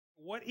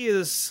What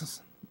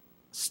is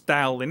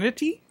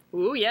Stylinity?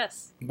 Ooh,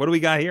 yes. What do we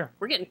got here?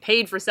 We're getting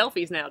paid for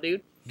selfies now,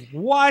 dude.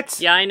 What?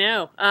 Yeah, I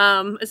know.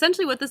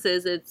 Essentially what this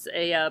is, it's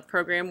a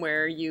program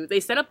where they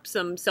set up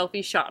some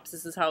selfie shops.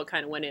 This is how it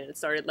kind of went in. It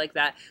started like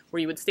that, where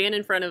you would stand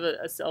in front of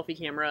a selfie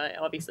camera,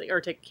 obviously, or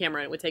take a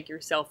camera and it would take your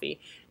selfie.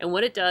 And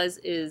what it does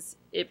is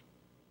it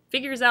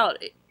figures out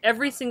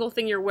every single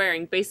thing you're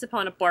wearing based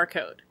upon a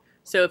barcode.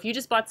 So if you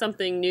just bought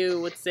something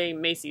new with, say,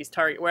 Macy's,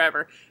 Target,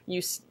 wherever,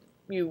 you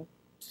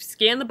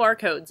scan the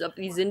barcodes of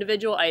these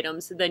individual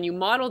items, then you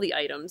model the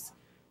items,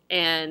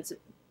 and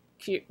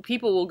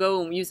people will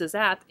go and use this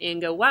app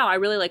and go, wow, I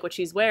really like what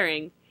she's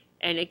wearing.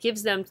 And it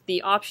gives them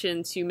the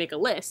option to make a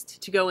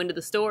list, to go into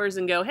the stores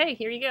and go, hey,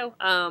 here you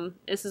go.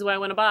 This is what I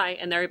want to buy.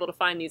 And they're able to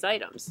find these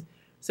items.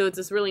 So it's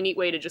this really neat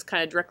way to just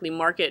kind of directly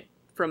market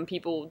from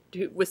people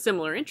with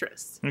similar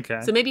interests. Okay.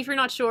 So maybe if you're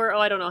not sure,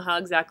 I don't know how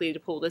exactly to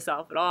pull this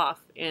outfit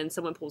off, and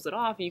someone pulls it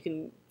off, you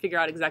can figure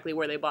out exactly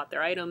where they bought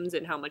their items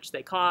and how much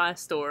they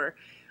cost, or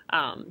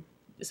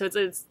so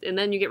it's and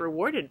then you get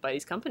rewarded by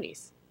these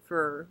companies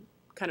for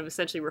kind of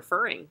essentially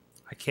referring.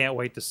 I can't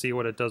wait to see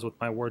what it does with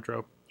my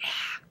wardrobe.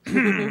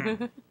 Yeah.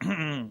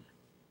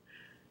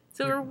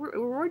 So it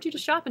rewards you to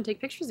shop and take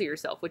pictures of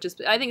yourself, which is,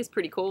 I think, is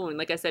pretty cool. And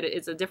like I said,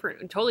 it's a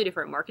totally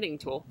different marketing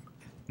tool.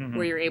 Mm-hmm.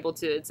 Where you're able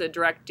to, it's a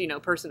direct,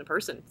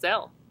 person-to-person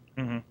sell,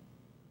 mm-hmm.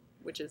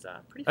 which is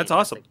pretty. That's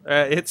fantastic.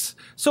 Awesome. It's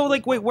so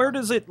like, wait, where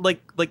does it like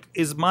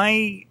is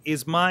my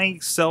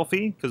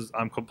selfie? Because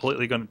I'm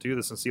completely going to do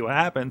this and see what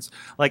happens.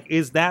 Like,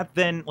 is that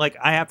then like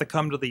I have to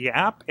come to the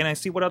app and I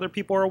see what other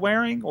people are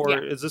wearing,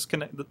 or is this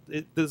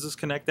does this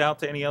connect out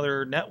to any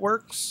other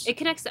networks? It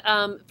connects.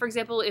 For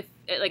example, if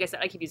like I said,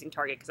 I keep using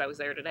Target because I was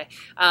there today.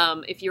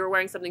 If you're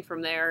wearing something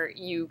from there,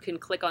 you can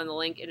click on the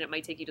link and it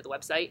might take you to the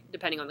website,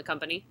 depending on the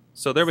company.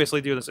 So they're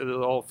basically doing this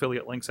all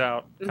affiliate links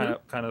out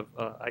kind of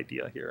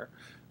idea here.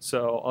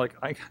 So like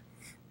I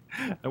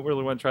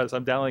really want to try this.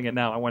 I'm downloading it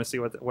now. I want to see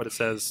what it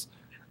says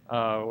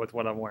with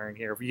what I'm wearing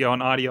here. If you go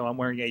on audio, I'm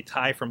wearing a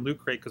tie from Loot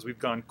Crate because we've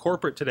gone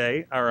corporate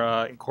today.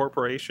 Our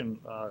incorporation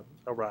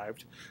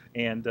arrived,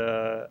 and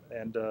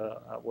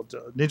we'll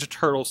do Ninja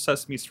Turtles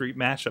Sesame Street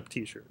mashup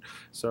T-shirt.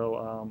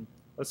 So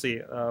let's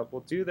see.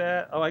 We'll do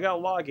that. Oh, I got to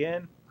log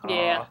in.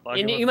 Yeah,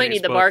 you might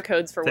need the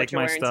barcodes for what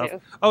you're wearing stuff.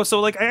 too. Oh, so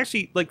like I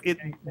actually like it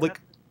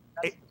like.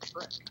 That's the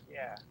trick.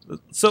 Yeah.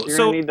 So you're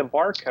gonna need the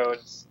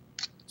barcodes.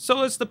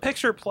 So it's the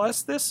picture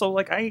plus this. So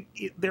like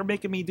they're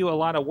making me do a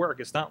lot of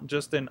work. It's not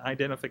just an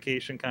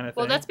identification kind of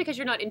thing. Well, that's because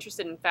you're not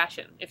interested in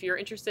fashion. If you're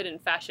interested in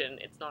fashion,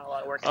 it's not a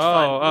lot of work. It's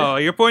fun. Oh,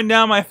 you're putting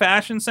down my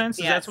fashion sense.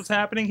 Is that what's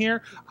happening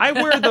here? I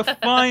wear the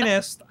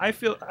finest.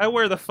 I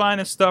wear the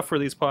finest stuff for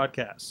these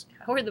podcasts.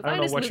 I wear the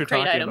finest Loot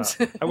Crate items.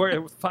 I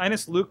wear the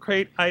finest Loot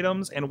Crate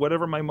items and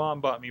whatever my mom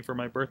bought me for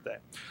my birthday.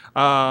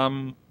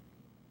 Well,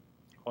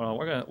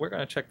 we're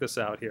gonna check this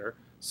out here.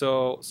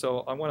 So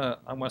I'm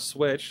gonna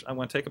switch. I'm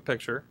gonna take a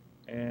picture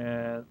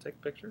and take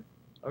a picture.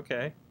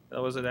 Okay,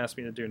 that was what it asked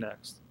me to do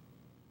next.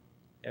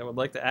 I would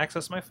like to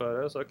access my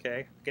photos.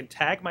 Okay, I can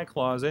tag my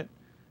closet,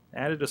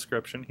 add a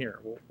description. Here,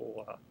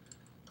 we'll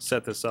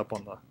set this up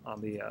on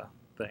the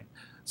thing.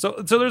 So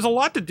there's a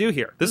lot to do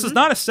here. This is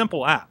not a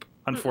simple app,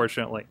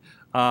 unfortunately.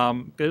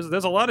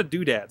 There's a lot of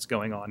doodads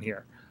going on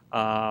here.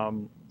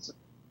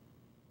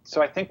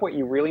 So I think what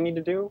you really need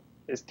to do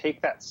is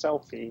take that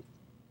selfie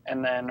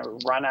and then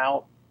run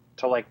out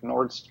to like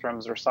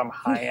Nordstrom's or some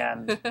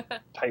high-end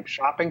type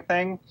shopping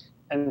thing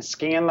and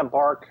scan the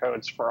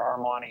barcodes for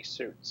Armani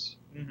suits.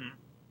 Mm-hmm.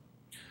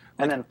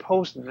 And then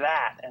post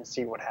that and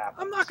see what happens.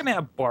 I'm not going to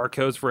have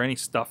barcodes for any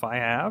stuff I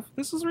have.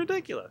 This is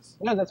ridiculous.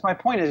 No, that's my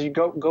point is you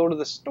go to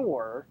the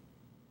store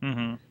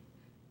and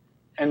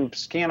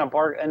scan a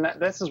bar, and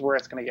this is where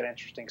it's going to get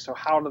interesting. So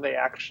how do they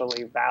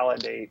actually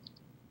validate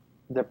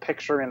the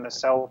picture in the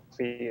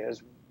selfie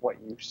as what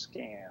you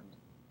scanned?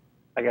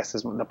 I guess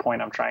is the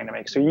point I'm trying to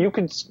make. So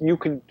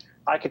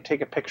I could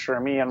take a picture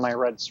of me in my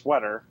red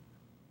sweater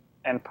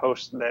and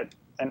post that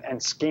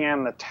and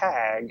scan the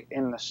tag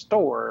in the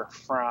store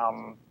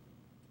from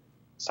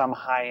some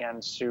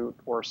high-end suit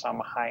or some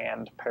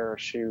high-end pair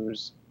of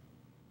shoes.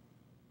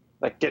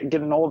 Like get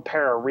an old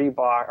pair of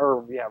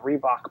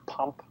Reebok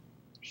pump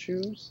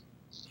shoes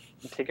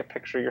and take a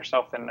picture of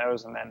yourself in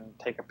those and then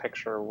take a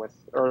picture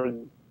or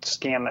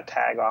scan the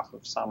tag off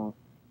of some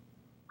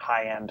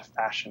high-end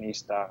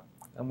fashionista.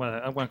 I'm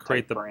gonna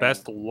create the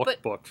best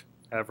lookbook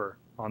ever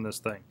on this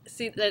thing.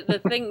 See,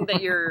 the thing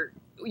that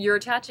you're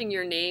attaching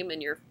your name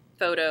and your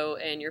photo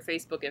and your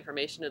Facebook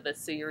information to this,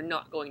 so you're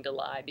not going to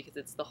lie, because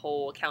it's the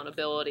whole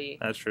accountability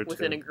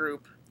within a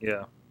group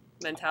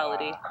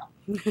mentality.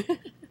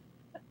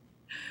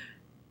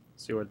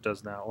 See what it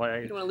does now.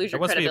 You don't want to lose your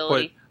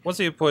credibility. Once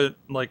you put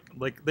like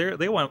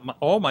they want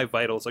all my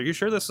vitals. Are you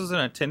sure this isn't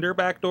a Tinder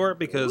backdoor?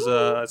 Because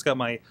it's got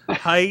my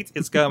height,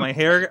 it's got my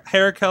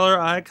hair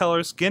color, eye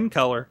color, skin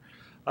color.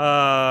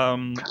 I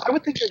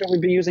would think that it would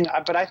be using,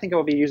 but I think it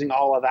would be using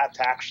all of that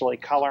to actually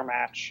color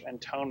match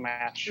and tone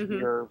match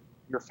your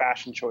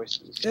fashion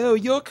choices. Oh,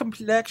 your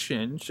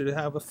complexion should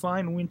have a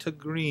fine winter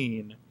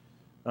green.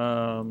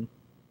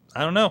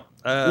 I don't know.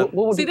 What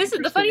would See, be this is the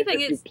interesting funny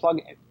thing if you is. plug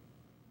in,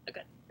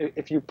 Okay.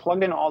 if you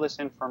plug in all this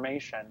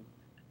information,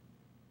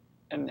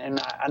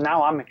 and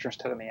now I'm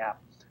interested in the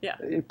app. Yeah.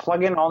 You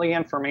plug in all the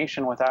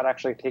information without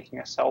actually taking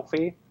a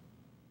selfie,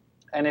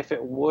 and if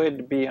it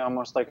would be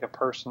almost like a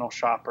personal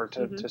shopper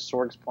to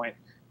Sorg's point,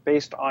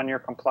 based on your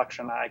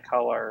complexion, eye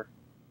color,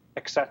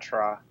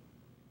 etc.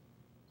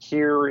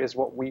 Here is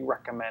what we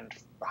recommend: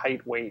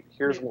 height, weight.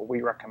 Here's what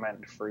we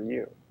recommend for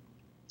you.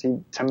 See,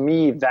 to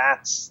me,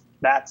 that's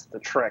the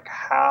trick.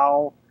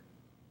 How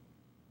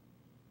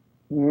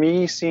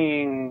me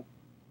seeing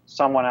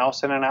someone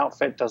else in an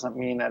outfit doesn't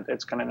mean that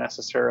it's going to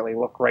necessarily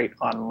look right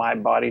on my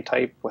body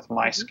type with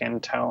my skin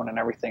tone and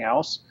everything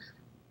else.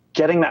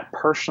 Getting that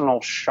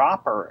personal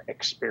shopper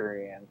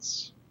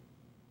experience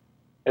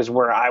is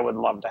where I would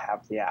love to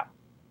have the app.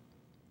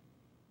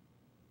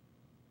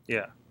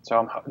 Yeah.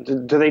 So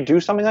do they do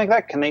something like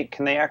that? Can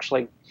they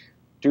actually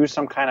do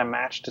some kind of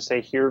match to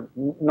say here,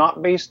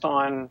 not based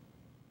on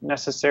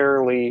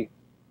necessarily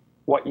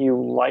what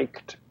you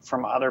liked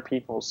from other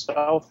people's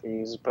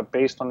selfies, but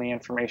based on the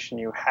information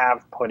you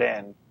have put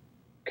in,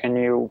 can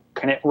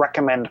it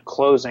recommend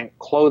clothing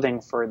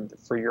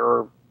for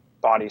your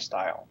body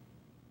style?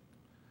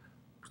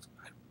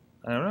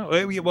 I don't know.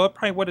 Well, it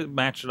probably would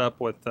match it up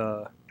with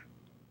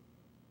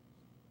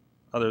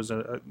others,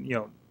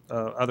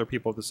 other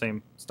people of the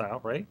same style,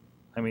 right?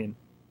 I mean,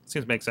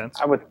 seems to make sense.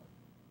 I would,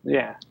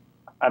 yeah.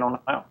 I don't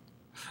know.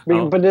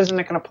 But isn't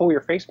it going to pull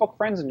your Facebook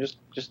friends and just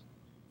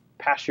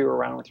pass you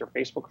around with your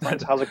Facebook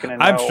friends? How's it going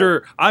to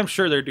know? I'm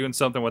sure they're doing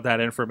something with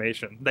that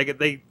information.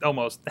 They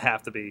almost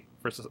have to be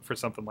for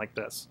something like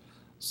this.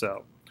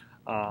 So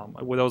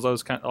with all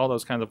those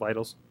kinds of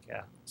vitals,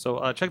 yeah.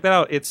 So check that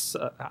out. It's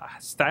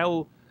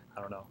Stylinity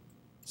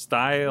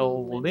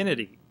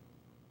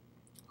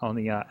on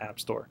the App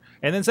Store.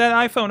 And is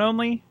that iPhone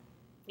only?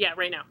 Yeah,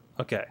 right now.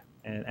 Okay.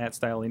 And at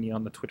Stylinity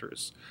on the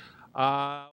Twitters.